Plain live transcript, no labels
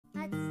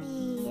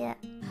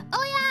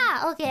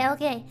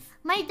Okay.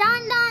 My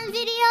Don Don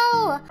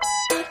video!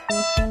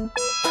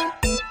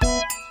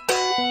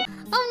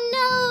 Oh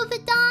no, the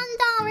Don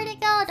Don, where'd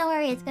it go? Don't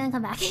worry, it's gonna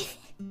come back.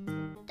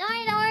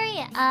 Don't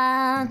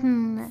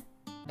worry.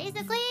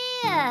 Basically,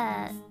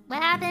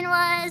 what happened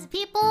was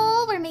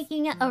people were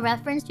making a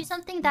reference to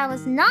something that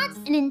was not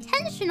an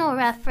intentional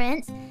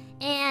reference,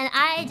 and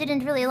I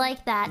didn't really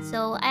like that,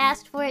 so I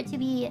asked for it to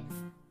be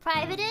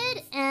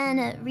privated and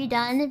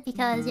redone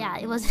because, yeah,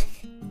 it was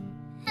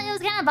it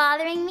was kind of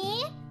bothering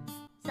me.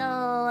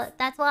 So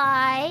that's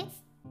why.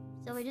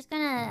 So we're just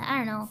gonna, I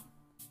don't know.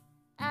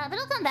 But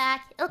it'll come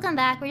back. It'll come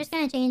back. We're just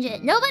gonna change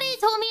it. Nobody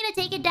told me to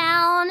take it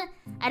down.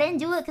 I didn't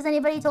do it because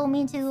anybody told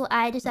me to.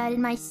 I decided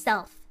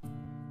myself.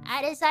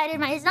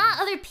 It's not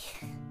other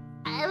people.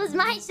 It was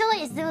my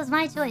choice. It was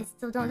my choice.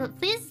 So don't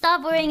please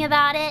stop worrying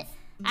about it.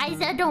 I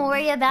said don't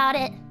worry about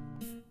it.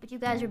 But you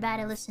guys are bad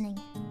at listening.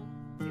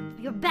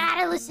 You're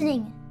bad at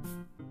listening.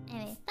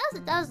 Anyway,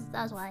 that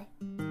was why.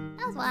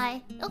 That was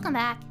why. It'll come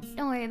back.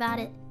 Don't worry about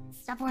it.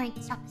 Stop worrying.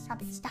 Stop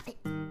it.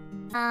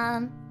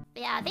 But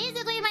yeah,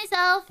 basically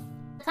myself,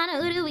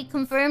 𝐻𝐻, we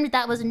confirmed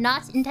that was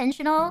not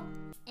intentional.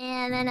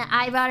 And then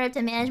I brought it up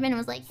to management and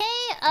was like,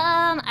 hey,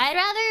 I'd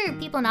rather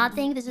people not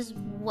think this is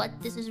what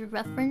this is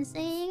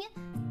referencing.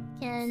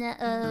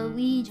 Can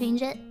we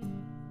change it?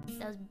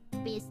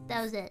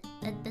 That was it.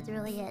 That's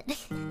really it.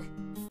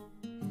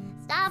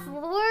 Stop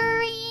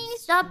worrying,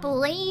 stop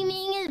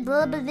blaming,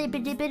 blah blah blah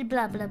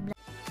blah blah blah.